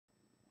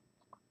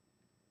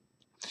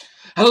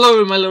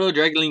Hello my little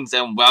draglings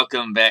and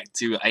welcome back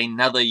to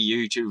another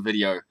YouTube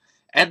video.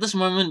 At this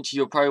moment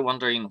you're probably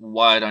wondering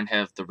why I don't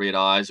have the red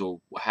eyes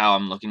or how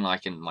I'm looking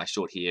like in my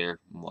short hair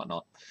and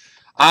whatnot.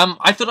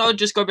 I thought I would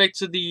just go back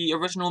to the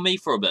original me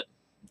for a bit,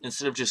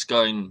 instead of just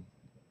going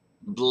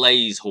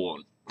Blaze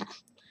Horn,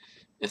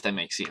 if that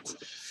makes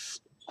sense.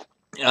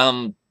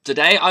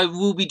 Today I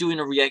will be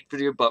doing a react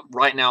video, but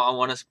right now I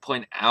want to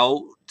point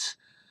out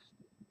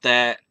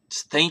that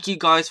thank you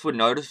guys for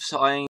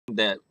notifying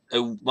that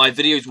my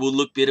videos will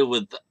look better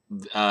with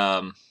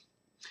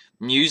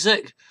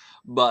music,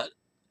 but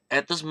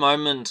at this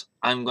moment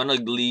I'm gonna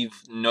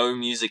leave no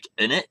music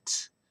in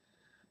it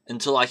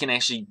until I can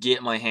actually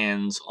get my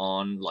hands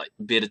on like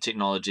better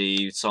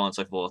technology, so on and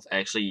so forth.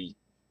 Actually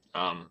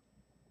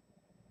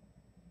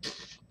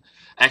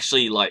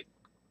like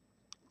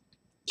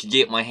to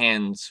get my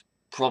hands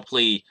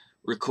properly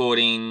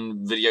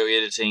recording, video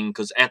editing,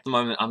 because at the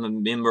moment I'm a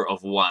member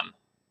of one.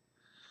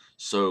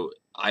 So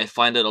I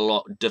find it a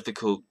lot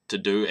difficult to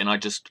do, and I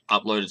just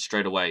upload it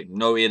straight away.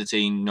 No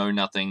editing, no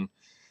nothing.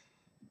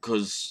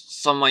 Because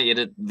some of my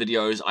edit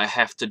videos, I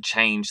have to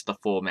change the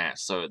format,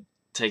 so it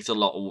takes a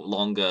lot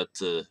longer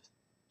to,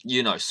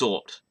 you know,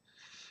 sort.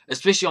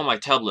 Especially on my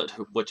tablet,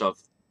 which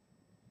I've,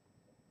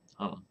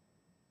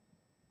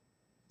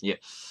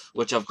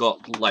 which I've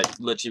got like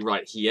literally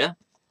right here,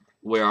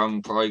 where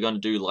I'm probably going to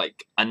do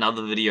like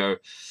another video,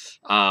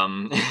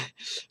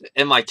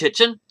 in my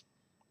kitchen.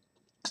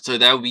 So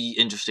that will be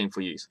interesting for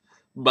you.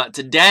 But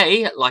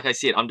today, like I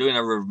said, I'm doing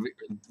a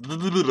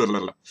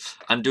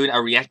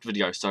react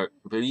video, so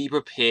be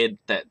prepared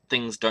that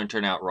things don't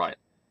turn out right.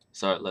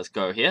 So let's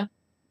go here.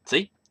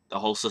 See? The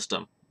whole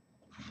system.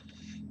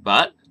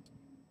 But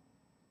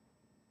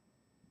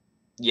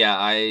yeah,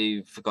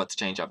 I forgot to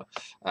change over.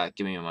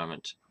 Give me a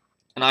moment.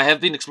 And I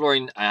have been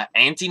exploring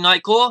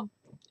anti-Nightcore.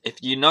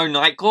 If you know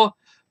Nightcore,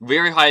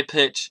 very high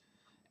pitch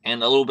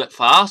and a little bit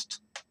fast.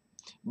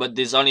 But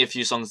there's only a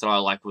few songs that I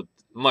like with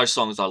most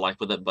songs I like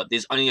with it, but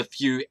there's only a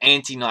few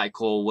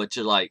anti-Nightcore, which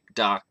are like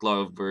dark,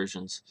 low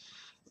versions,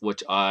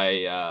 which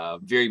I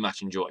very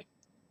much enjoy.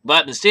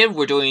 But instead,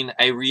 we're doing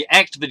a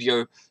react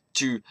video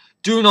to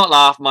Do Not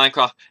Laugh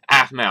Minecraft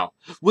Aphmau,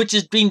 which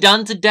has been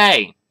done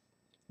today.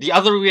 The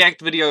other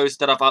react videos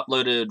that I've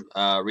uploaded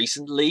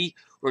recently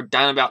were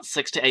done about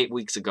 6 to 8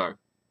 weeks ago.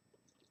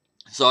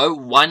 So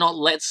why not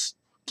let's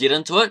get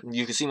into it?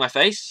 You can see my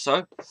face,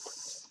 so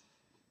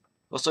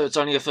also it's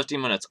only a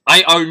 15 minutes.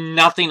 I own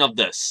nothing of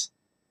this.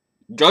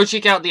 Go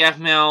check out the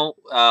Aphmau.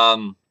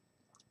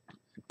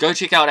 Go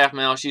check out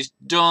Aphmau. She's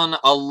done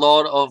a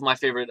lot of my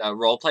favorite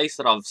role plays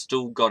that I've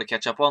still got to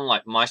catch up on,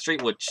 like My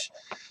Street, which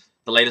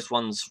the latest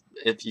ones,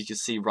 if you can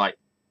see right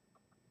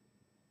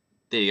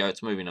there, you go.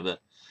 It's moving a bit.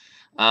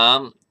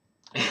 Other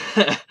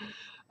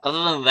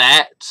than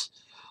that,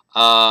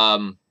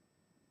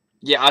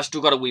 yeah, I've still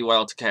got a wee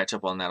while to catch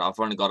up on that. I've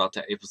only got up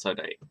to episode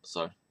 8,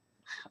 so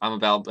I'm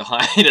about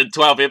behind in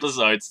 12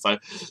 episodes. So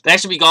that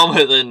should be gone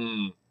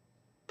within,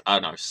 I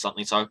don't know,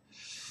 something so.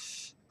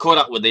 Caught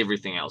up with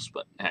everything else,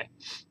 but hey.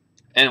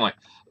 Anyway,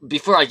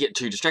 before I get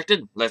too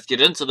distracted, let's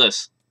get into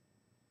this.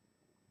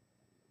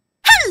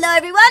 Hello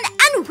everyone,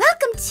 and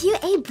welcome to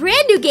a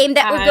brand new game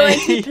that we're going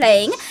to be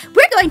playing.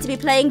 We're going to be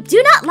playing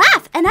Do Not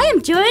Laugh, and I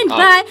am joined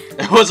by...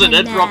 It wasn't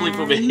in properly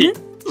for me.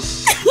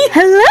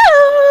 Hello!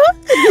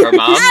 Her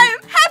mom? I'm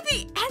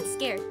happy and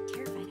scared.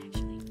 Terrified,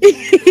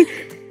 actually.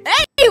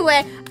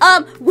 Anyway,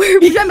 we're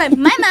joined by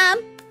my mom,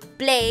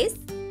 Blaze,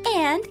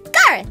 and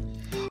Gareth.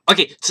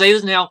 Okay, to say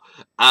this now,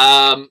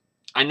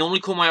 I normally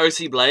call my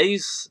OC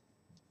Blaze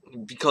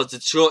because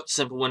it's short,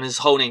 simple, and his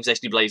whole name's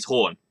actually Blaze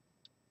Horn.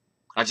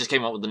 I just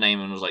came up with the name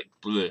and was like,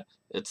 bleh,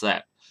 it's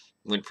that.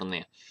 Went from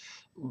there.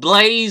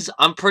 Blaze,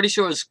 I'm pretty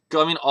sure is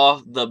going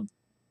off the...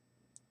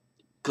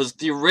 Because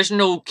the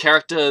original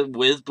character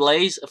with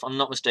Blaze, if I'm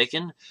not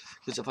mistaken,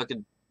 because if I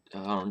could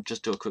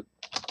just do a quick...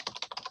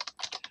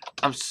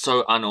 I'm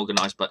so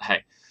unorganized, but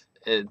hey.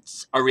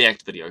 It's a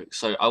react video,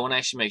 so I want to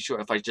actually make sure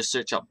if I just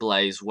search up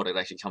Blaze, what it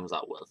actually comes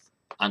up with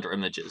under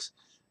images.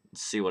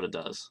 Let's see what it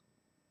does.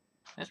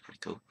 That's pretty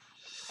cool.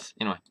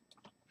 Anyway.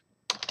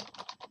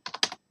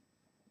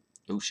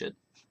 Oh shit.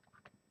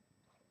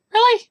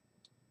 Really?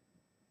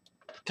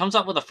 Comes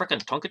up with a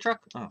frickin' Tonka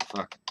truck? Oh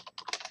fuck.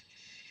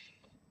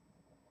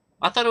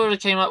 I thought it would have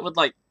came up with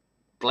like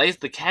Blaze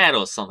the Cat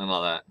or something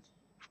like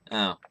that.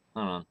 Oh,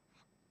 hold on.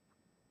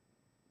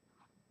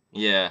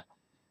 Yeah.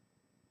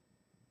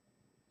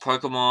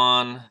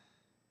 Pokemon.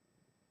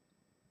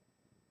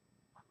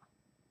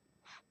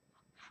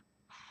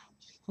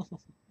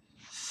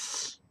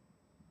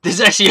 There's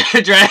actually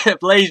a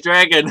Blaze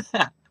Dragon.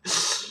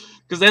 Because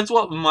that's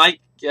what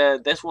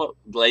that's what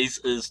Blaze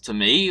is to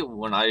me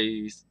when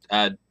I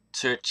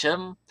search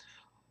him.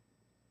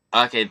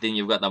 Okay, then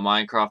you've got the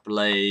Minecraft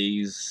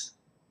Blaze,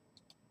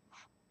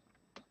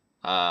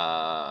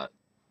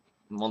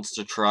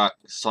 Monster Truck,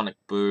 Sonic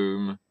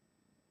Boom.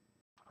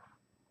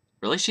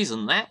 Really, she's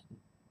in that?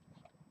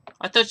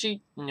 I thought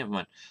she... Never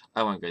mind.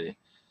 I won't go there.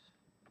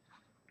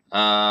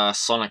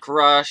 Sonic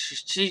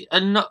Rush.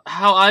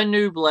 How I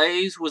knew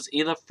Blaze was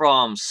either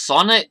from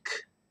Sonic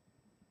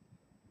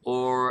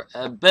or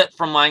a bit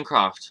from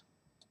Minecraft.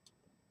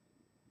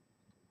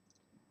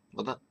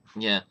 Well, that,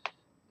 yeah,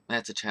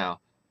 that's a chow.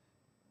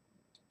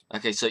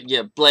 Okay, so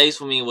yeah, Blaze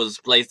for me was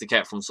Blaze the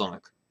cat from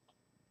Sonic.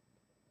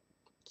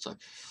 So,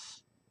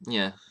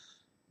 yeah.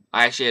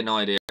 I actually had no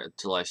idea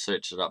until I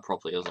searched it up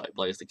properly. It was like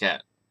Blaze the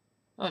cat.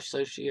 Oh,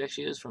 so she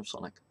actually is from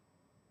Sonic.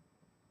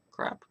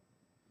 Crap.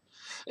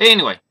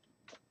 Anyway.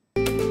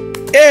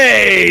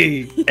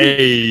 Hey!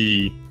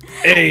 Hey!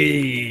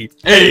 Hey!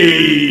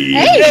 Hey!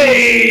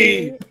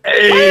 Hey!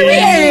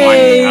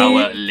 Hey! 1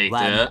 hour later.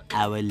 1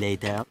 hour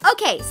later.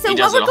 Okay, so He what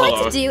does we're it going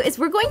all. to do is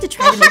we're going to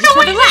try to make each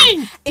other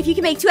laugh. If you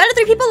can make 2 out of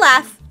 3 people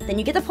laugh, then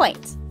you get the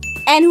point.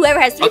 And whoever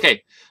has 3...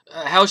 Okay,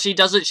 how she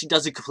does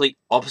it complete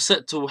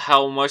opposite to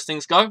how most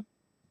things go.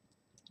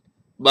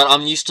 But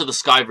I'm used to the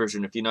Sky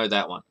version, if you know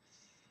that one.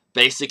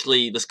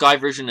 Basically, the Sky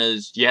version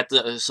is you have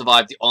to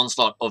survive the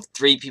onslaught of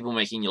 3 people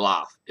making you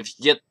laugh. If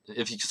you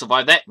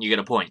survive that, you get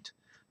a point.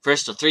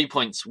 First to 3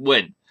 points,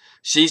 win.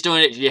 She's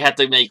doing it, you have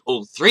to make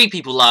all 3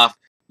 people laugh.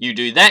 You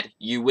do that,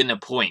 you win a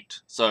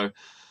point. So,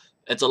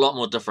 it's a lot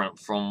more different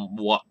from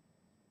what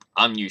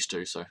I'm used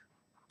to, so...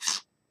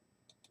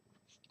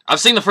 I've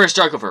seen the first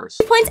joke of hers.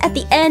 Points at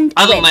the end.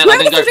 I don't know, Whoever I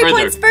can gets go 3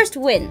 further. points first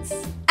wins.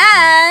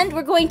 And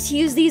we're going to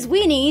use these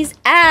weenies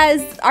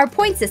as our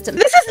point system.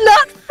 This is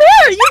not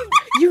fair!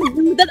 You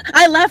knew that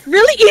I laugh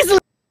really easily,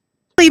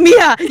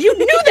 Mia! You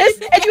knew this,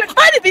 and you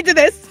invited me to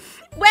this!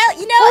 Well,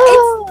 you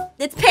know,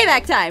 it's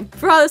payback time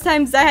for all those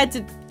times I had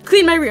to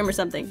clean my room or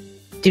something.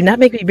 Do not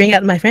make me bring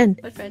out my friend.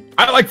 What friend?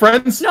 I like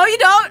friends. No, you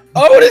don't! I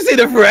want to see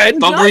the friend!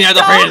 Don't No, bring out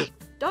the don't. friend!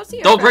 Don't see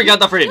your Don't friend. bring out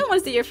the You friend! don't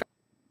want to see your friend.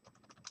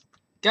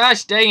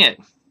 Gosh dang it!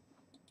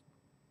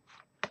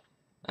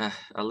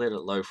 I let it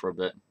low for a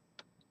bit.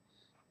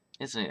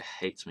 Internet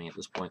hates me at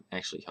this point.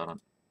 Actually, hold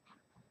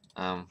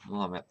on.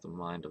 Well, I'm at the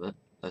mind of it.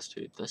 Let's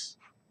do this.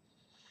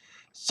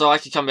 So I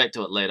can come back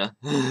to it later.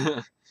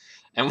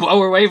 And while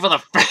we're waiting for the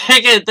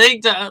friggin'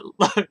 thing to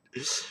load,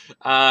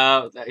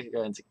 I can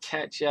go into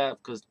catch up,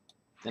 because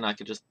then I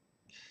could just...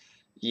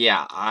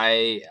 Yeah,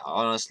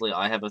 honestly,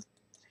 I have a...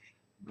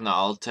 No,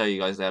 I'll tell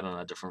you guys that on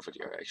a different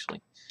video,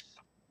 actually.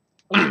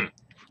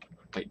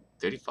 Wait,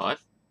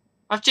 35?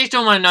 I've checked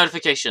all my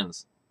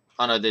notifications.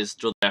 Oh no, there's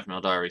still the Aphmau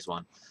Diaries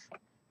one.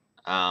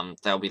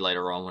 That'll be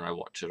later on when I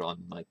watch it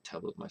on my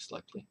tablet, most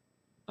likely.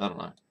 I don't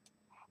know.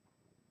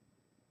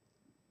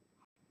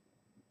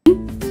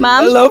 I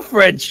Mom? love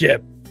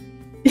friendship.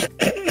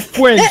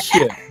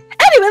 Friendship.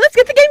 Anyway, let's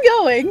get the game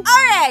going!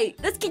 Alright,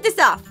 let's kick this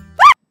off.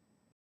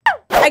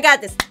 I got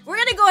this. We're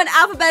gonna go in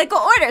alphabetical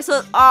order,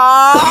 so...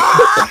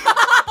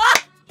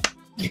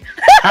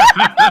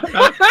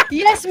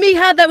 Yes,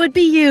 Mia, that would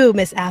be you,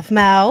 Miss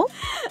Aphmau. Do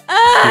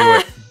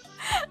it.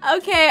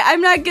 Okay,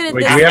 I'm not good at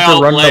Wait, this. do we have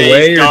to run Blaze,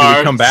 away, or do guard,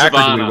 we come back, or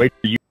do Savannah. we wait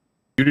for you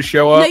to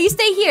show No, up? you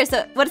stay here.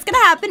 So what's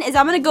gonna happen is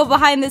I'm gonna go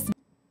behind this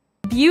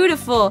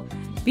beautiful,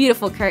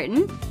 beautiful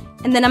curtain,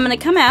 and then I'm gonna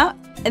come out,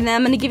 and then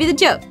I'm gonna give you the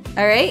joke.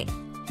 All right?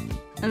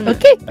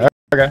 Okay,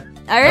 Okay.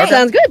 All right.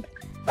 sounds good.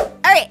 All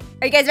right.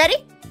 Are you guys ready?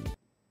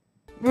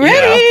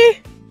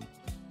 Ready?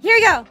 Here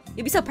we go.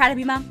 You'll be so proud of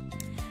me, Mom.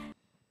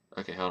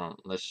 Okay, hold on.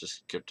 Let's just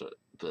skip to it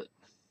a bit.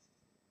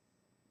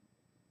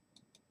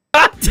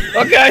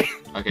 Okay.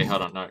 Okay,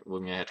 hold on. No, we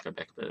may have to go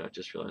back a bit. I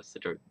just realized the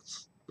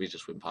jokes. We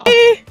just went past.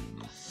 Here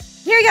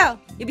we go.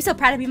 You'll be so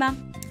proud of me,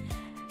 Mom.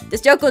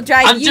 This joke will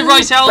drive I'm you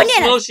Royce how small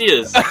bananas. she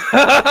is.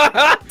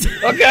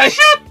 Okay.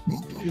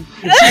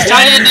 She's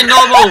tinier than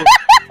normal.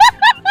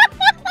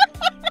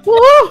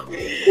 Whoa!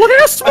 Look at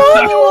how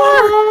small you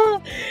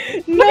are!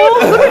 No!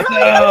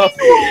 No.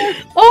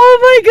 Oh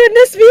my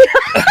goodness, Mia!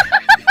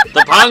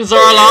 The puns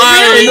are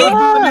alive.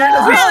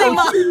 Really,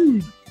 Mom?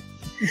 You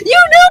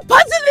knew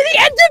puns would be the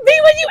end of me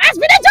when you asked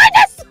me to join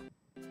this!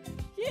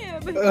 Yeah,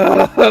 but...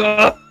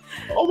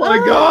 Oh my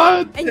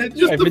god! And It's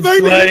just I've the been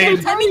baby.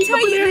 slayed. Let me tell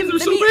you, Bananas are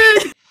so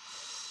let big.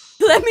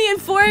 let me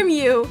inform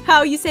you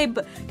how you say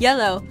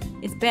yellow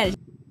in Spanish.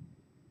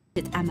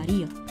 It's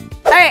amarillo.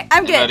 All right,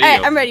 I'm good. All right,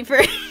 Amarillo. I'm ready for.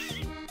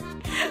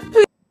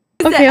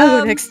 Okay, I'll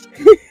go next.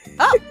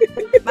 Oh,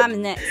 Mom is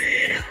next.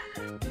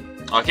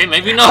 Okay,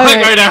 maybe not. All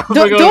right.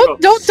 Go down.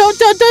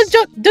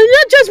 Do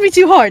not judge me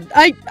too hard.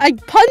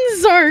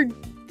 Puns are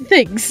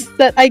things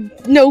that I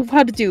know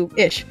how to do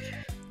ish.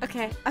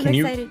 Okay, I'm Can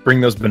excited. you bring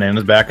those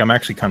bananas back? I'm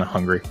actually kind of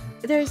hungry.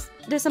 There's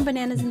some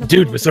bananas in the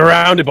Dude, bowl. we're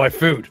surrounded by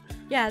food.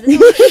 Yeah.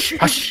 There's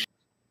Hush.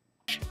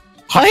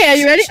 Okay, are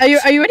you ready? Are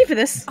you ready for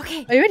this?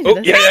 okay. Are you ready for Oh,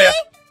 this? yeah.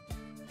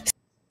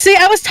 See,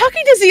 I was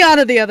talking to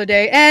Ziana the other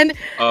day, and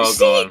Oh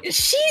god.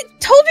 she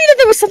told me that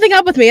there was something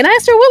up with me, and I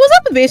asked her what was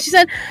up with me, and she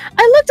said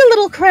I looked a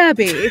little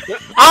crabby.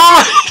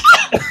 Ah!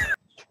 Damn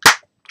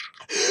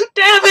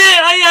it!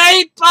 I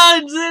hate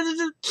puns.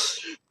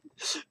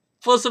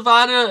 For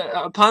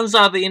Savannah, puns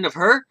are the end of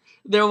her.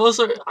 There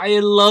also, I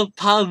love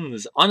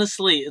puns.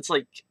 Honestly, it's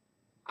like,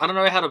 I don't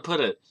know how to put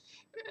it.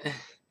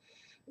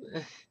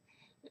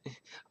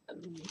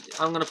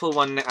 I'm gonna pull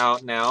one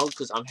out now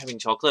because I'm having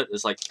chocolate.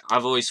 It's like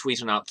I've always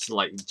sweetened up to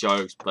like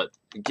jokes, but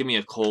give me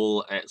a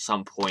call at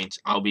some point.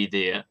 I'll be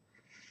there,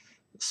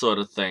 sort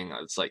of thing.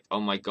 It's like, oh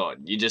my god,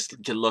 you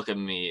just can look at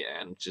me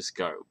and just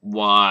go,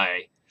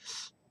 why?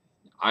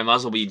 I might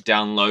as well be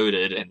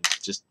downloaded and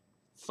just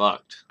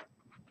fucked.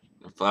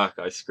 Fuck,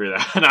 I screwed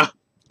that up.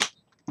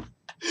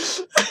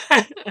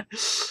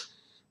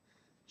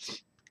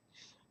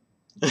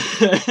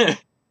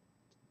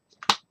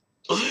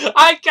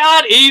 I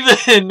can't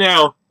even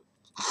now.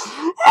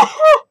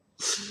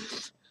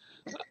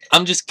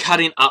 I'm just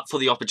cutting up for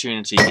the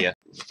opportunity here.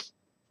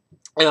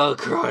 Oh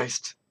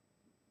Christ.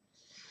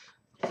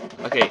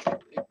 Okay,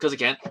 because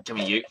again, give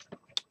me you.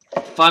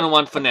 Final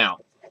one for now.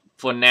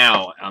 For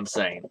now, I'm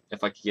saying,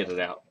 if I can get it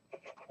out.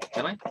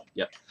 Can I?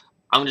 Yep.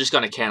 I'm just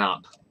gonna can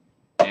up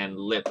and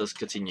let this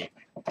continue.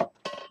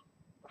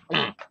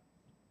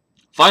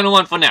 Final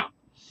one for now.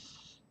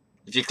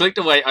 If you clicked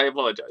away, I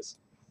apologize.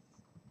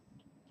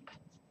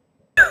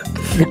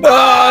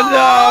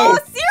 Oh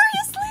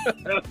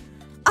Seriously?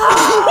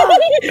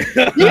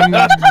 You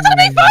have to put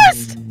something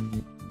first!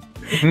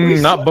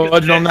 Not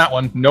budging on that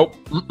one. Nope.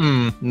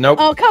 Nope.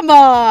 Oh, come Oh,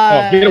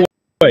 on! get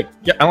away.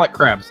 Yeah, I like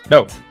crabs.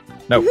 No.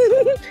 No.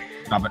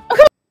 Stop it.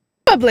 Come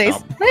on, Blaze.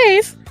 No.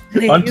 Please.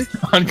 Please.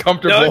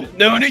 Uncomfortable.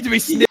 no need to be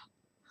snipped.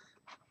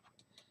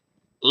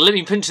 Let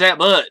me pinch that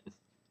butt.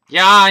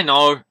 Yeah, I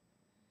know.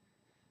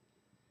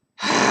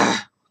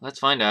 Let's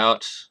find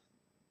out.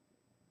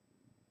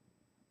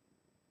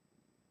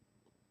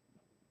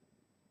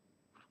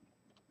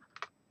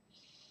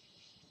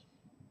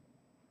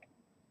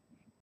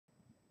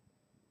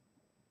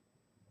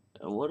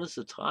 What is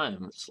the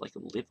time? It's like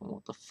 11.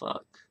 What the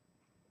fuck?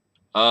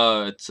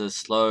 Oh, it's a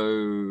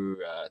slow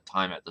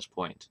time at this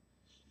point.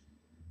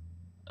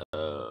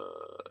 Okay,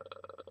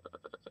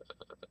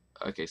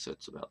 so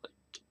it's about like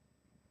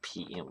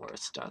PM where it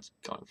starts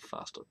going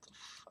fast. What the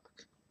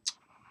fuck?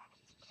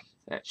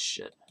 That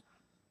shit.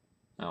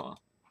 Oh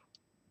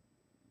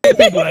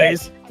well.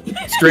 Blaze.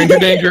 Stranger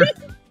danger.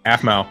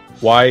 Aphmau,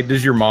 why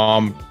does your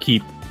mom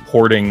keep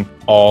hoarding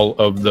all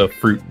of the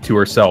fruit to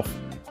herself?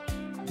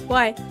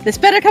 Why? This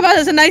better come out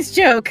as a nice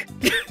joke.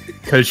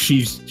 Because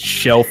she's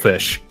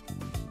shellfish.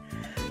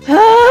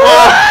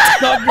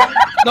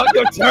 Not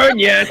your turn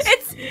yet.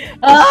 It's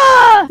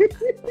Ah!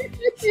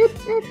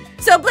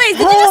 so Blaze. Did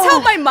you just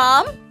help my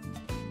mom?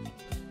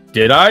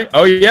 Did I?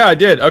 Oh yeah, I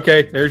did.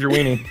 Okay, there's your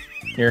weenie.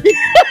 Here.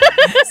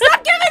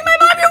 Stop giving my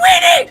mom your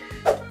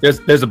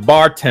weenie! There's a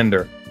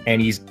bartender,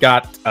 and he's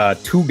got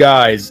 2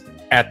 guys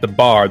at the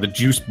bar, the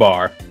juice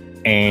bar,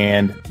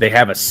 and they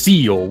have a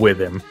seal with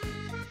him.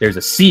 There's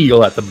a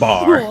seal at the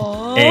bar,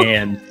 Aww.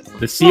 and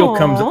the seal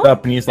comes Aww.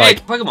 up, and he's like,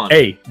 Hey, Pokemon.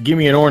 "Hey, give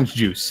me an orange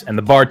juice." And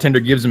the bartender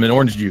gives him an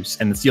orange juice,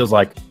 and the seal's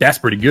like, "That's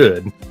pretty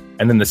good."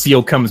 And then the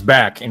seal comes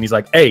back, and he's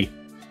like, "Hey,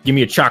 give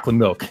me a chocolate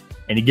milk."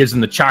 And he gives him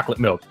the chocolate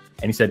milk,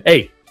 and he said,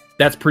 "Hey,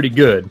 that's pretty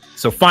good."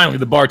 So finally,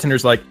 the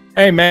bartender's like,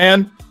 "Hey,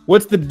 man,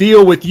 what's the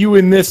deal with you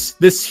and this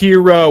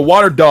here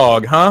water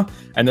dog, huh?"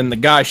 And then the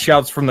guy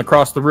shouts from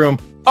across the room,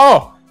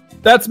 "Oh,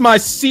 that's my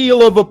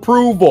seal of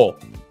approval."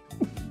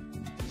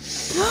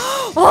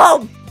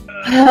 Oh!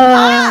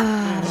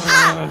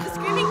 Ah. The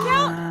screaming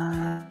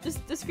count?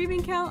 Just the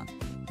screaming count?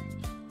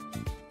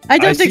 I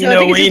don't think see so. I no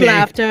think it's just weenie.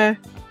 laughter.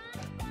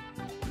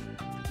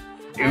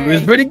 It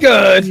was pretty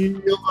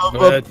good.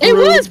 But It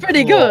was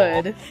pretty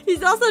good.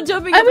 He's also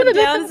jumping I up and would've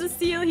down been- as a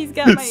seal. He's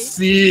got my.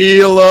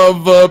 Seal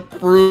of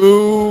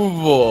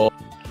approval.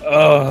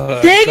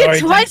 Saying sorry,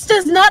 it twice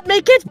does not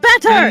make it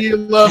better.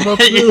 Seal of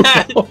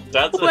Yeah, approval.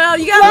 that's it. Well,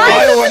 you got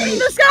Flying my. up in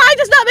the sky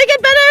does not make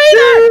it better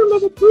either. Seal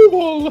of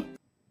approval.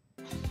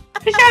 I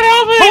can't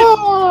help it.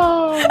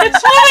 Oh.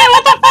 It's funny.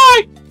 What the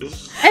fuck?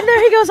 And there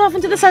he goes off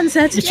into the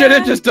sunset. You should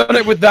have just done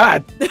it with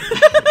that.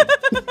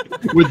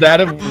 Would that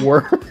have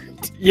worked?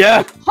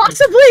 Yeah.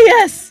 Possibly,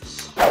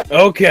 yes.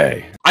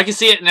 Okay. I can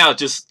see it now.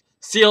 Just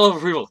seal of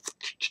approval,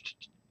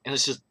 and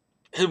it's just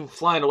him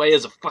flying away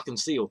as a fucking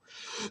seal.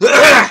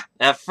 That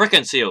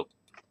frickin' seal.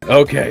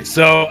 Okay,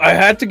 so I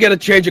had to get a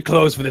change of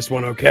clothes for this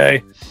one,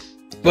 okay?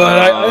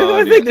 But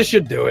I think this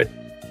should do it.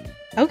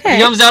 Okay.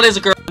 He comes out as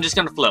a girl. I'm just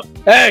gonna flip.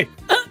 Hey!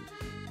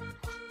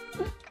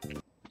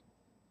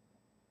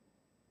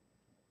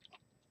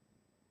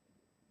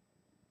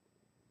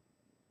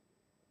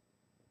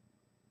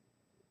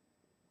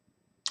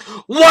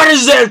 What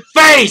is that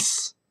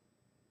face?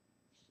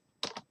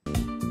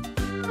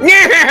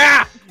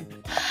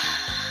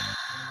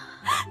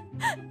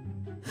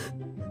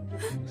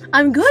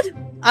 I'm good.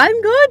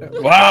 I'm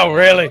good. Wow,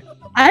 really?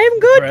 I'm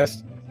good.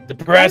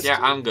 Depressed? Yeah,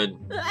 I'm good.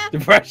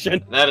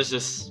 Depression? That is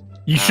just.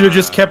 You should have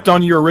just kept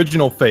on your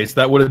original face.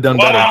 That would have done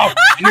better. Wow!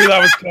 I knew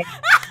that was coming.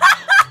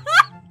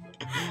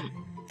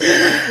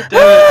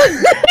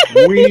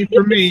 Wee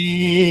for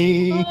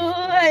me.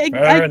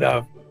 Fair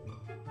enough.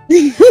 So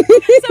wait,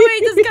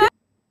 does God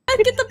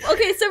get the?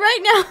 Okay, so right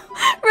now,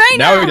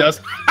 Now he does.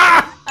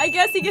 I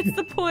guess he gets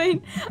the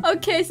point.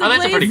 Okay, so Oh,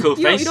 that's a Blaze, pretty cool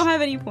you face. don't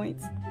have any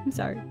points. I'm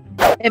sorry.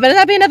 It better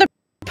not be another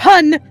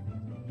pun.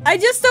 I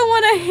just don't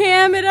want to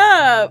ham it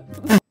up.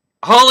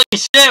 Holy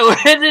shit,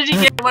 where did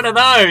you get one of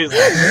those?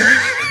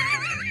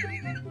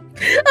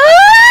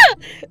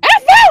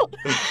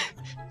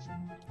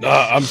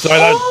 I'm sorry,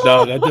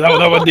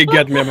 that one did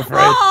get me, I'm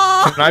afraid.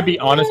 Can I be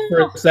honest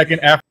for a second?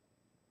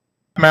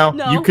 Aphmau,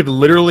 No. you could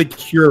literally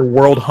cure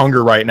world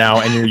hunger right now,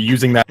 and you're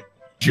using that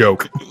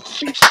joke.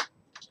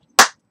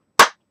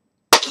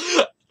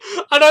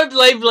 I don't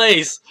blame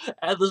Blaze.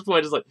 At this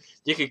point, it's like,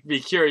 you could be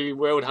curing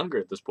world hunger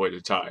at this point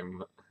in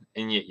time.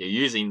 And yet you're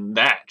using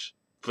that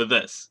for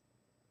this.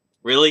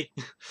 Really?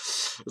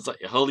 It's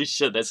like, holy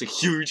shit, that's a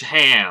huge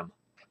ham.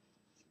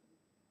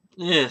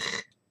 Ugh.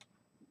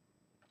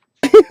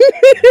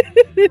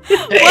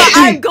 Well,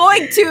 I'm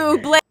going to,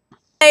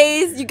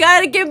 Blaze. You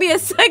gotta give me a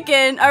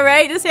second,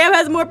 alright? This ham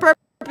has more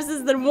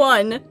purposes than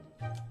one.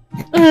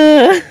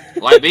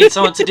 Like beat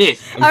someone to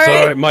death. I'm All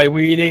sorry, right. my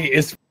weenie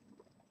is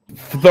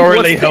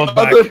thoroughly What's the held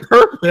back. other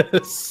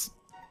purpose?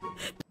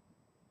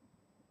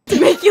 To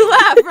make you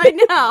laugh right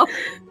now.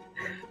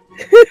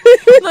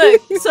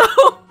 Look,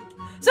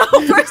 so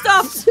first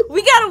off,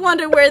 we gotta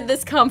wonder where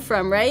this come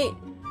from, right?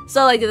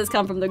 So, like, did this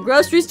come from the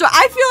grocery store?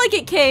 I feel like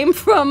it came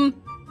from,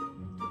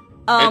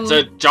 It's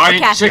a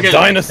giant cat. chicken.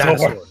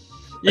 Dinosaur.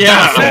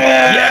 Yeah.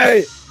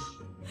 Hey!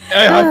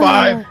 Hey, high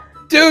five!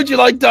 Dude, you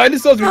like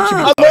dinosaurs? We should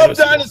be I love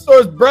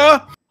dinosaurs,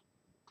 bruh!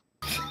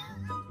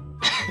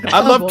 I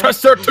love boy.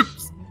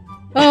 Triceratops!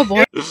 Oh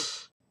boy.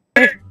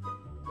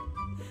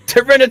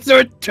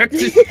 Tyrannosaurus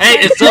Texas. Hey,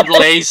 it's a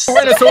Blaze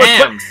Tyrannosaurus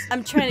ham. Rex.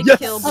 I'm trying to Yes.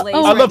 kill Blaze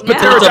Oh, I love right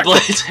now. It's a Pterodactyl.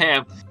 Blaze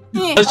ham. I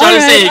Yeah. was trying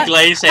to say Alright,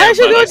 Glaze I ham,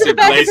 should but go I to the said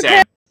back and Blaze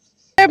ham.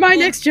 prepare my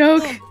next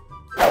joke.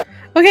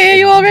 Okay, are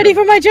you all ready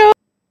for my joke?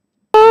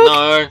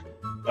 No.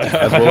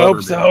 I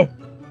hope so.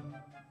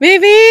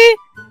 Maybe.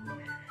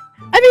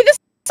 I mean, this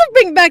will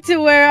bring back to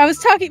where I was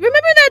talking.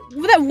 Remember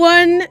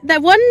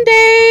that one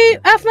day,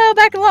 Aphmau,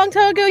 back a long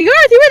time ago. You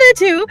were there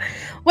too,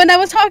 when I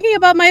was talking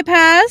about my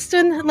past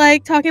and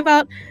like talking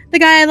about the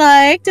guy I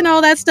liked and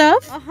all that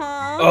stuff.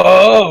 Uh-huh.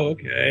 Oh,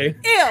 okay.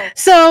 Ew.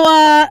 So,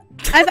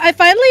 I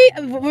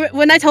finally,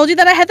 when I told you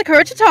that I had the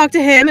courage to talk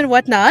to him and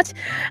whatnot,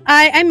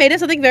 I made it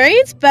something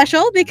very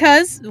special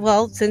because,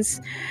 well,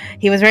 since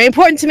he was very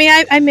important to me,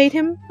 I made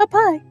him a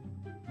pie.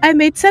 I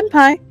made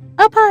Senpai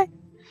a pie.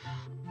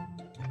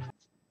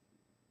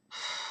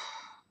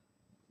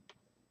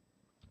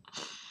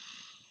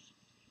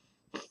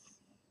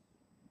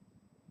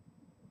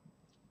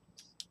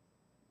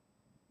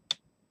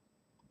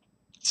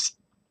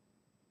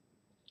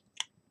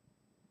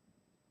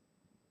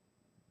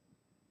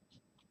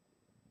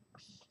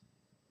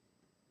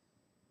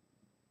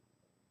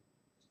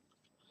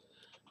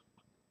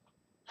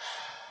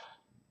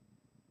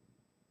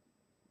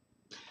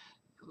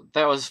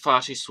 That was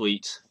far too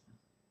sweet.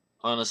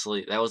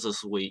 Honestly, that was a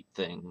sweet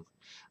thing.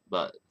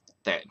 But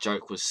that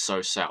joke was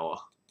so sour.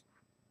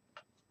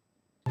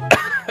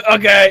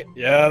 Okay,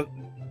 yeah.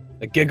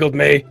 It giggled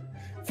me.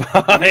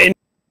 Fine.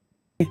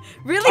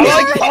 Really?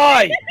 I like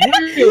pie.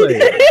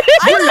 Really?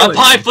 A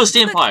pie for I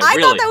senpai, thought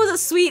really. that was a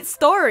sweet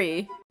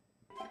story.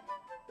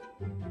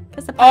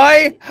 'Cause the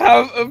I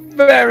have a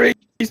very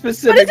But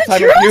specific it's a type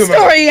true of humor.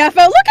 story,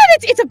 Aphmau. Look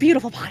at it. It's a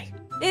beautiful pie.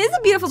 It is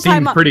a beautiful pie,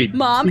 Seemed pretty.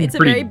 Mom. seemed It's a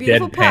pretty very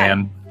beautiful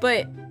deadpan.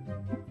 pie.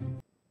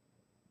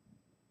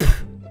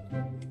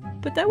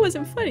 But that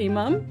wasn't funny,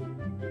 Mom.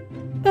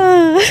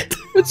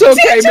 It's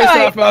okay, Miss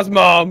Senpai. Aphmau's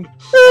mom.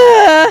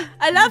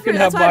 I love her. You can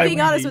That's have why I'm my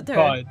being honest weenie. with her.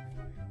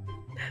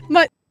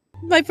 Fine.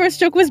 My first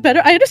joke was better.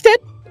 I understand.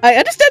 I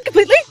understand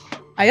completely.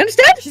 I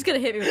understand. She's gonna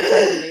hit me with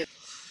the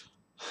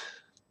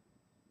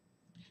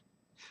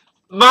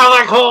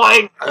Mother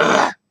calling!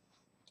 Ugh.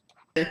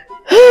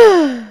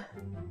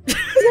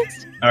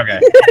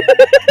 Okay.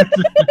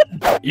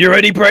 You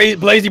ready,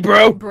 Blazy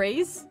bro?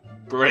 braise.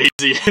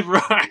 Crazy,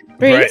 right?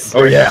 Brace.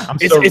 Oh yeah, I'm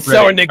so It's ready.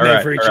 our nickname All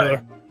right, for each all right,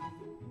 other.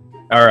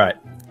 All right.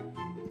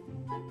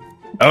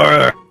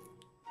 All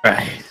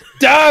right.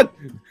 Dad!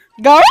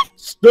 Garth?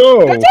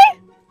 So,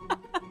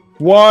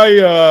 why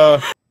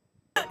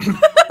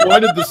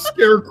did the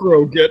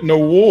Scarecrow get an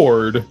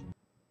award?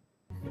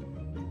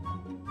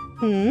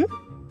 Hmm?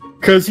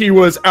 Because he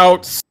was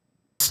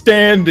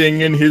outstanding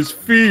in his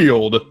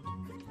field.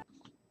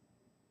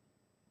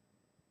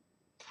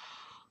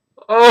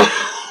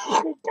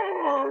 Oh,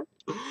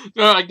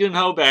 no, I couldn't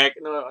hold back.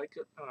 No, I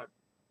couldn't. Oh,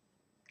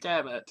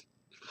 damn it.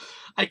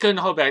 I couldn't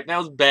hold back. That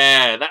was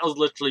bad. That was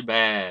literally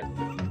bad.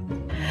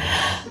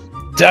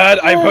 Dad,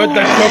 I've heard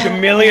that joke a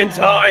million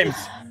times.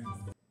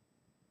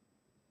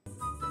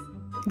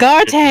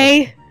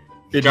 Garte.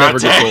 It never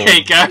gets old.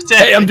 Garte.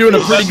 Hey, I'm doing a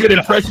pretty good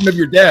impression of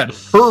your dad.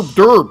 Herb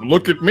Derb,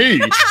 look at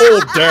me.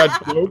 Old dad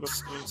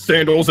cloaks,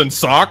 sandals, and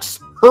socks.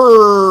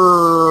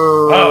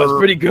 Herb. Oh, it's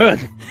pretty good.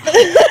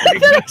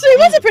 That actually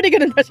was a pretty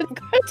good impression of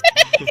Garte.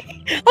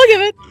 I'll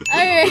give it.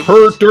 Alright.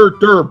 Herb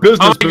Derb, business,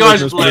 Oh my gosh,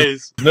 business,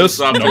 Blaze. business,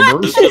 Something.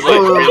 numbers. This is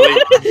like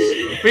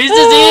really. Freeze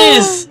his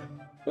ears!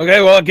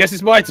 Okay, well, I guess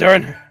it's my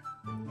turn.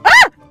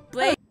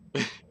 Blaze.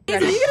 Are you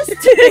gonna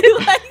stay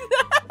like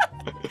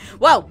that?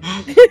 Whoa.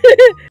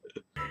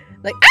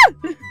 Like,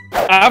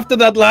 ah! After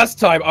that last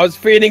time, I was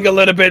feeling a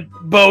little bit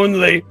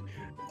bonely.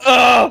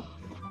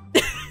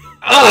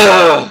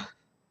 Ugh!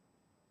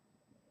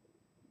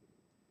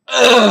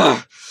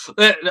 Ugh!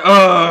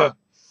 Ugh!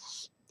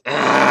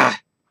 Ugh!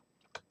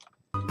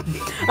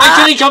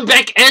 Why did he come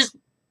back as...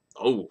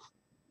 Oh.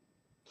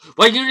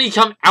 Why didn't he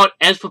come out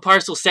as for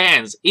Parcel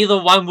Sans?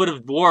 Either one would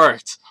have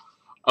worked.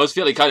 I was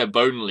feeling kind of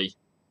bonely.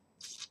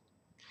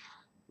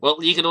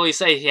 Well, you can always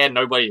say he had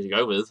nobody to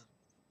go with.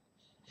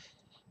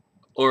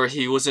 Or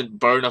he wasn't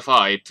bona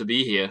fide to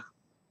be here.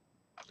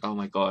 Oh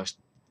my gosh.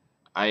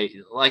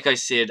 Like I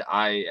said,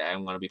 I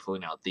am going to be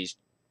pulling out these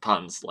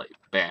puns like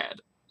bad,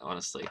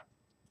 honestly.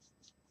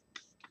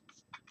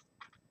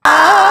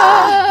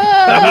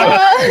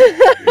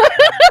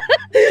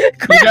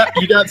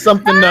 You got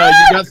something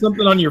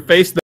on your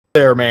face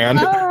there, man.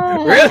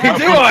 Really?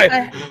 Do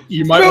I?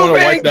 You might want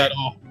to wipe that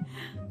off.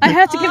 I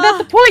have to give that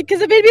the point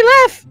because it made me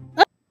laugh.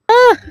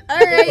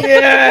 Alright.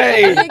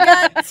 Yay! You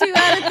got 2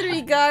 out of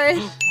 3,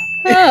 Garth.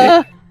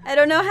 I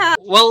don't know how.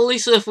 Well, at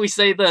least if we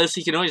say this,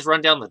 he can always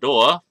run down the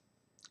door.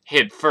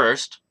 Head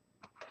first.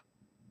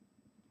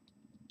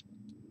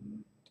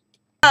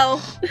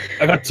 Oh.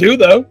 I got 2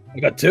 though. I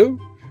got 2.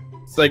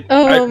 It's like,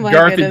 Oh my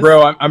Garthy, goodness.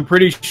 bro, I'm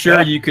pretty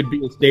sure you could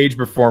be a stage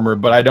performer,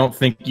 but I don't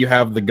think you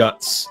have the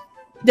guts.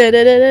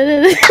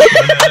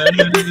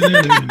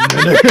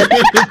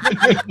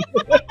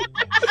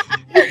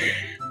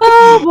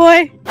 Oh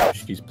boy.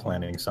 She's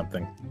planning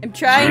something. I'm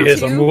trying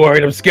Yes, I'm to.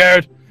 worried. I'm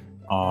scared.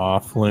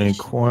 Awfully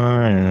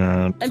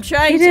quiet. I'm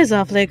trying It to. is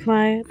awfully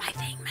quiet. My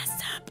thing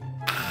messed up.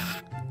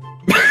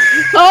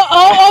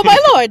 Oh my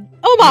lord.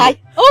 Oh my.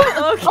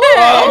 Oh, Okay.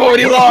 Oh, I've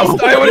already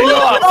lost. I already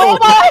lost. oh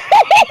my.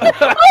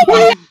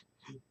 Oh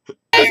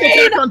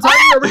Attack on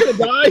Titan, are we gonna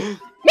die?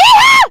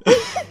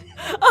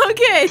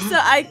 Okay, so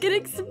I can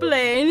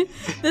explain.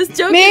 This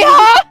joke.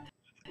 Miha!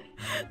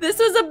 This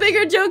was a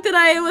bigger joke than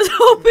I was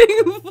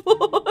hoping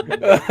for.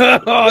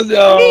 Oh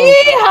no.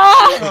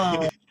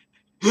 Miha!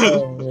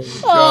 Oh,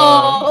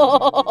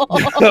 Oh.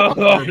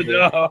 Oh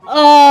no.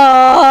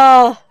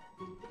 Oh.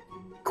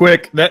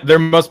 quick! That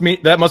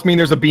must mean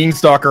there's a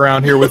beanstalk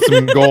around here with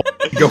some gold.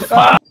 Go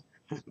find.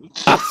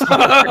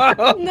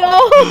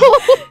 No.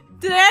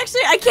 Did I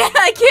actually?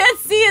 I can't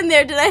see in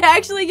there. Did I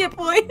actually get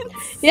points?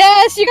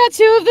 Yes, you got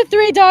 2 of the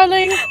 3,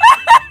 darling.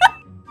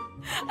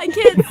 I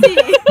can't see,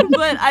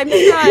 but I'm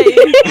trying.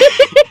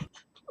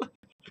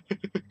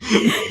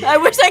 I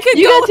wish I could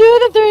You go. got 2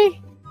 of the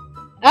 3.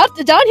 Out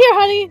down here,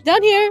 honey.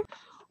 Down here.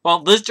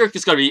 Well, this joke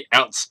is going to be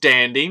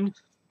outstanding.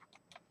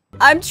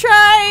 I'm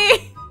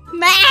trying.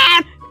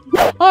 Man.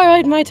 All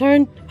right, my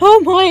turn. Oh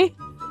my.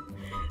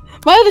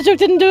 My other joke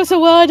didn't do so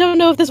well. I don't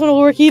know if this one will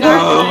work either.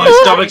 Oh, my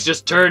stomach's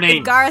just If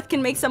turning. Garth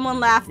can make someone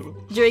laugh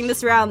during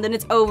this round, then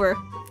it's over.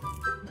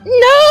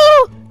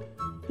 No.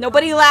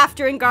 Nobody laughed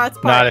during Garth's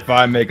part. Not if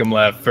I make him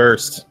laugh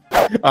first.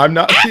 I'm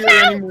not here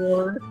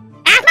anymore.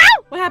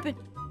 Aphmau! What happened?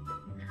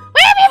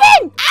 Where have you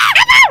been?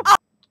 Aphmau!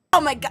 Oh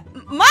my god,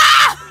 Ma!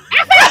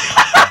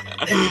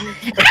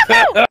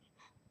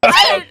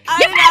 I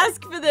didn't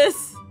ask for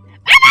this.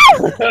 I didn't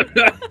ask for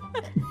this.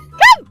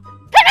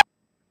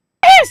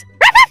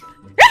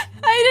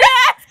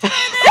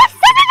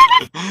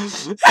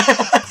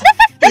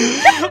 She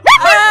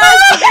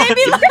made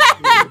me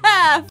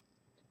laugh.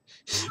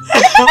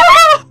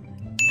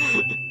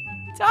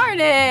 Darn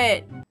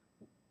it.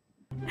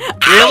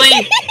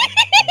 Really?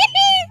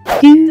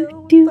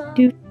 Do, do,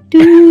 do,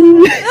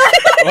 do.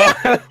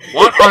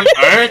 What on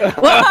earth?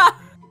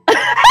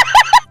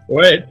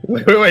 Wait!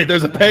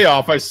 There's a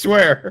payoff. I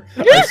swear.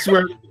 I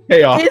swear,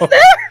 payoff. Is there?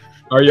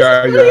 Are you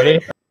ready?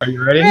 Are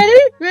you ready?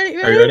 Ready?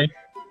 Are you ready?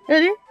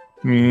 Ready?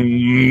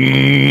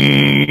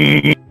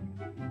 Mm.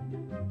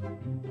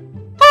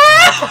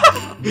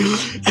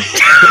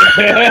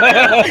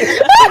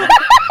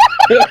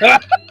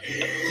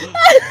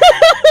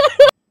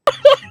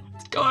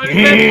 Go on,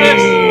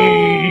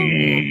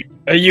 Memphis.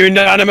 A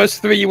unanimous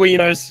 3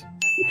 wieners.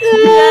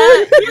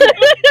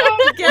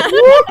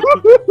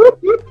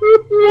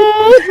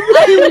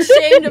 I'm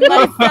ashamed of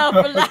myself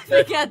for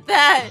laughing at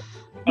that.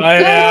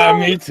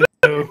 Me too.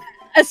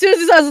 As soon as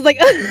this, I was like,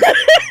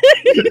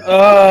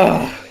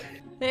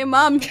 Hey,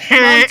 Mom,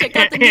 check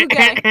out the new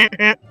guy.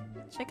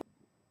 Check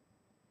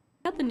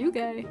out the new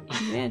guy.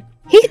 Man.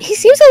 he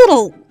seems a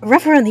little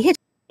rough around the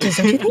edges,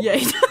 don't you think? Yeah,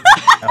 he does.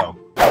 Oh.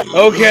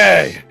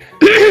 Okay.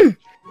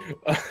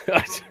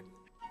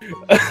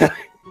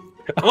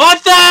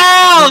 What the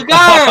hell?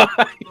 Go!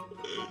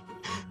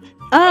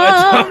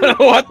 I don't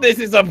know what this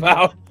is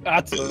about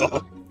at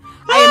all.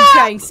 I am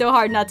trying so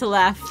hard not to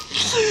laugh.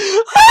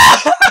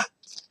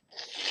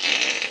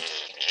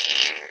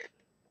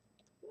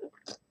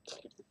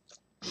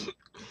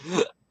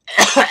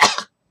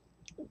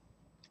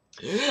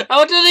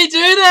 How did he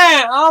do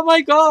that? Oh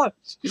my gosh!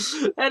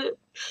 And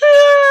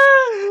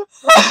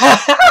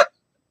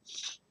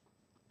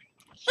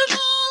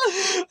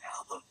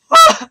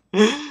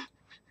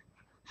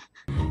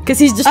Because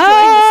he's destroying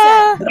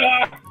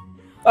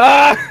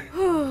Ah!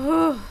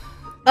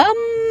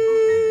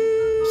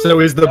 the So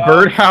is the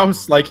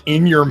birdhouse like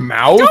in your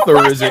mouth,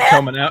 or is it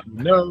coming out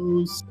your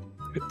nose?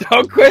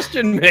 Don't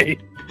question me.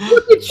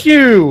 Look at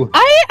you!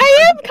 I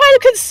am kind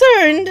of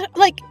concerned,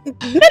 like,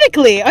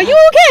 medically. Are you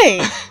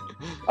okay?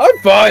 I'm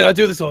fine. I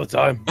do this all the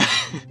time.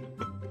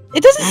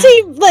 It doesn't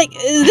seem like,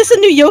 is this a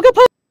new yoga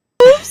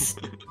pose?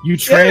 You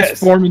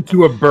transform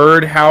into a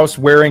birdhouse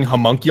wearing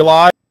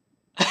homunculi?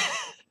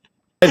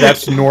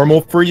 That's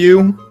normal for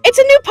you? It's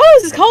a new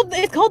pose. It's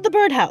called the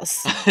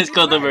birdhouse. It's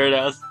called the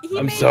birdhouse.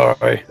 I'm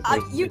sorry.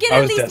 You get I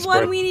at was least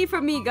desperate. one weenie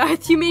from me,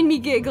 Garth. You made me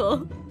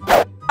giggle.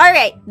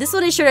 Alright, this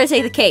one is sure to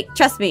take the cake.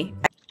 Trust me.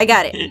 I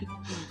got it.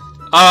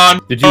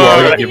 Did you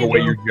already give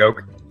away your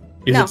joke?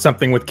 Is No. it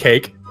something with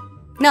cake?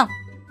 No.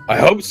 I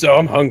hope so.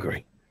 I'm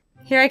hungry.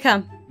 Here I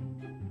come.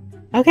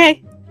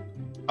 Okay.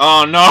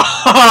 Oh no!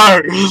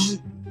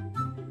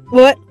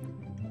 What?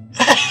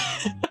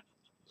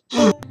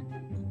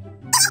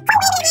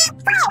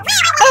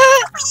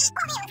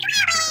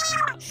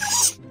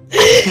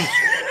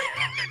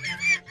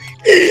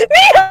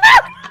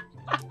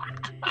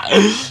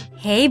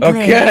 Hey, Blaze.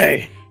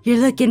 Okay. You're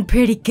looking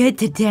pretty good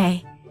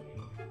today.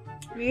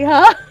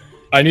 Yeah.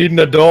 I need an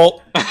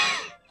adult.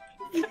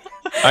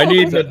 I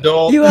need an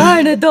adult. You are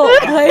an adult,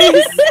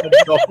 Blaze.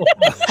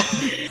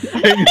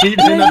 I need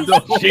an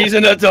adult. She's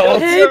an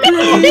adult. Hey,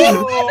 Blaze.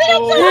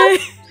 Oh.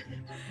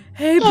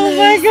 Hey, Blaze. Oh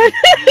my god.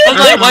 I'm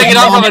like waking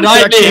up from a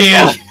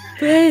nightmare.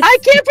 Blaze. I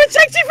can't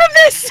protect you from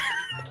this.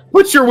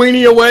 Put your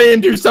weenie away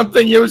and do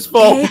something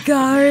useful. Hey,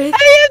 Garth.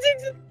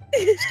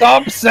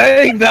 Stop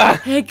saying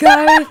that. Hey,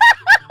 Garth.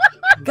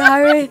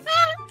 Garth.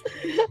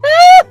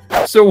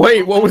 So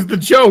wait, what was the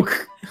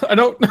joke? I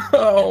don't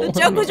know. The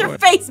joke was your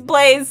face,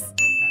 Blaze.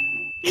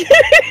 Yeah,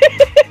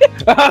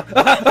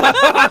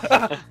 I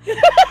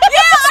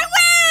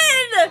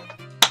win!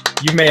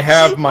 You may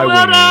have my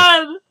Well weenie.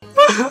 done!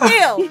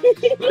 Ew.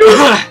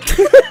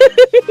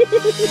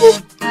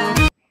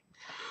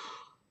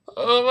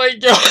 Oh my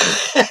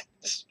god!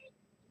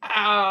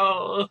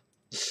 Ow!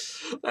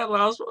 That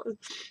last one.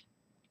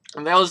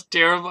 And that was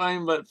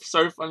terrifying, but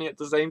so funny at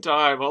the same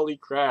time. Holy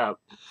crap.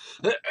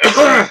 Give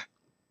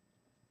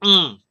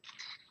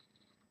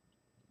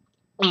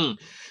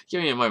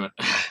me a moment.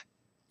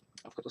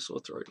 I've got a sore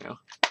throat now.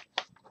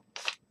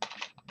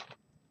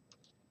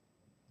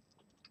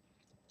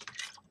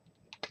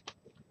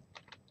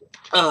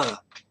 Oh,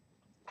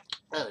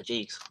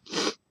 jeez.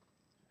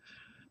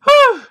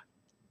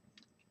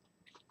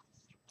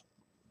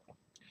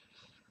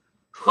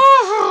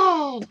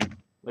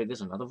 Wait,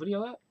 there's another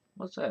video out?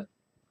 What's that?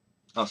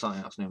 Oh,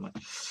 something else. Never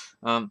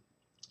mind.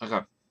 Okay.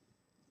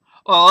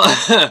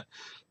 Well,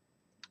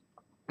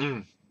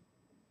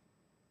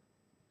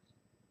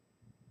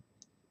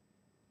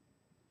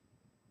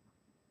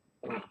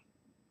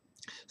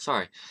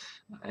 sorry.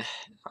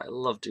 I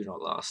love Do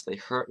Not Last. They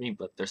hurt me,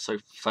 but they're so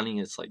funny.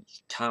 It's like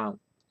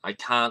I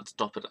can't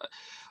stop it.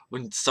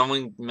 When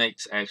someone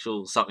makes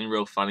something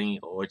real funny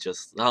or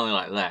just something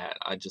like that,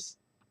 I just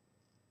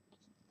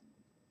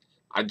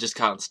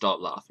can't stop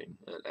laughing.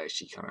 It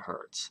actually kind of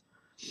hurts.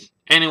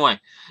 Anyway,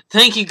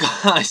 thank you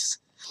guys.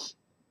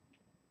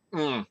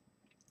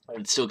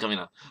 It's still coming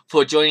up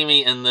for joining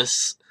me in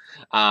this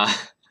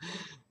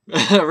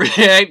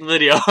react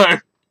video.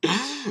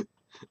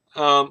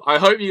 I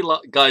hope you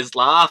guys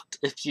laughed.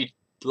 If you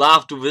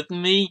laughed with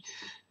me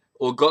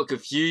or got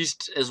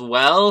confused as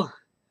well,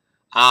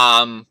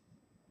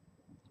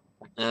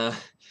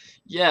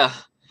 yeah,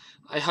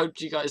 I hope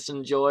you guys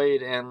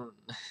enjoyed, and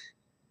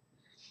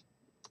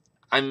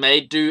I may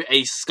do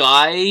a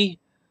Sky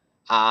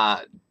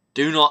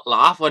Do Not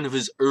Laugh, one of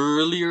his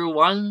earlier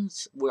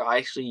ones where I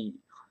actually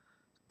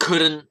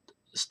couldn't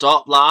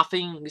stop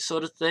laughing,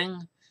 sort of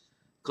thing,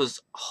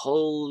 because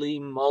holy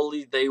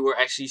moly, they were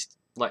actually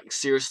like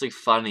seriously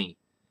funny.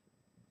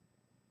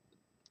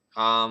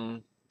 Yeah.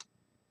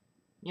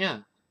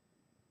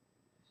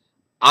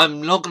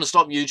 I'm not gonna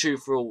stop YouTube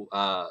for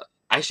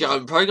actually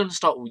I'm probably gonna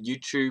stop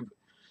YouTube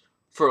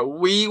for a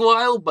wee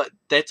while, but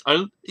that's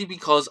only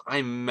because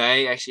I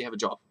may actually have a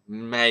job.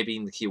 May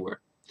being the keyword.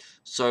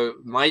 So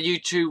my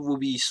YouTube will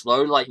be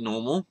slow like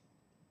normal,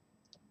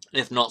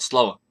 if not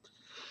slower.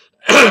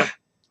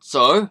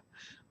 So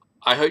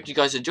I hope you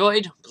guys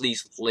enjoyed.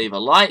 Please leave a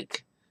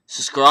like,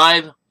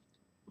 subscribe,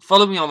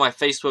 follow me on my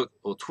Facebook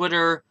or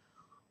Twitter,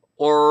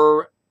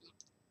 or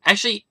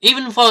actually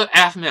even follow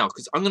Aphmau,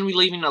 because I'm going to be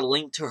leaving a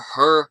link to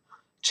her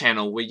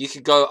channel where you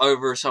could go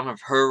over some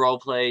of her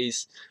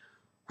roleplays,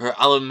 her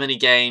other mini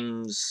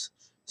games,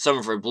 some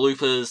of her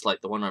bloopers,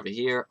 like the one over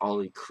here.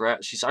 Holy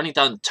crap, she's only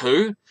done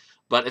 2,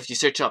 but if you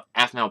search up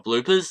Aphmau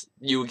bloopers,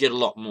 you will get a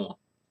lot more.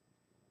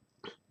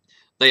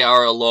 They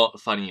are a lot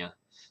funnier.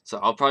 So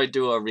I'll probably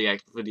do a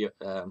react video,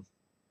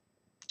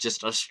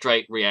 just a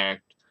straight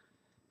react,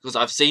 because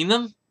I've seen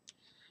them,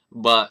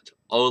 but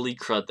holy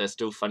crud, they're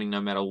still funny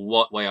no matter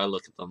what way I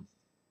look at them.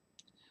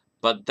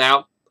 But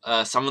that,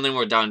 some of them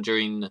were done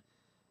during,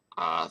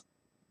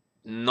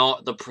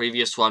 not the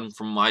previous one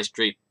from My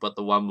Street, but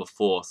the one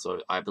before.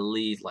 So I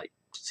believe like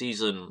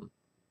season,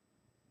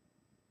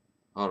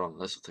 hold on,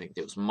 let's think.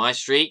 It was My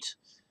Street,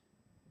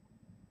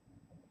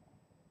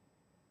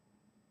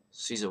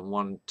 season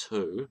 1,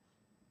 2.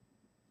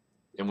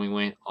 Then we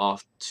went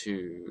off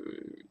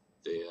to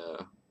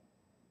there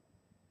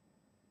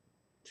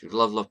to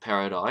Love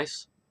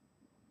Paradise.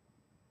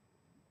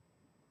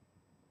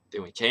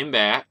 Then we came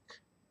back.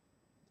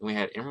 Then we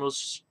had Emerald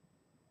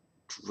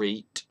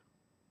Street.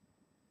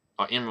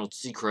 Or Emerald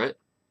Secret.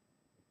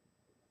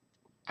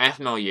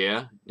 Aphmau,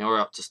 yeah. Now we're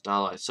up to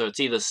Starlight. So it's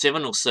either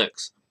 7 or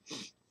 6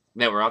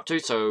 that we're up to.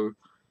 So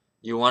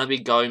you want to be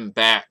going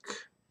back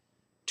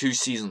 2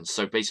 seasons.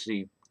 So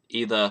basically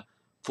either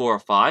 4 or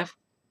 5.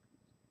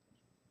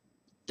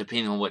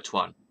 Depending on which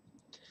one.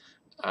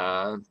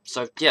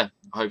 So yeah,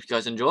 I hope you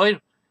guys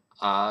enjoyed.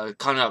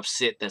 Kind of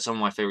upset that some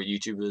of my favorite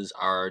YouTubers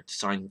are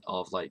deciding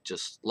of like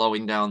just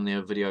slowing down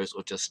their videos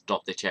or just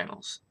stop their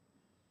channels.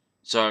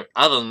 So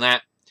other than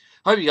that,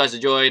 hope you guys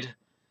enjoyed,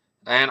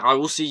 and I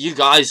will see you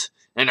guys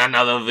in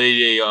another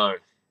video.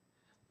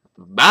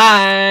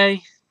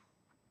 Bye!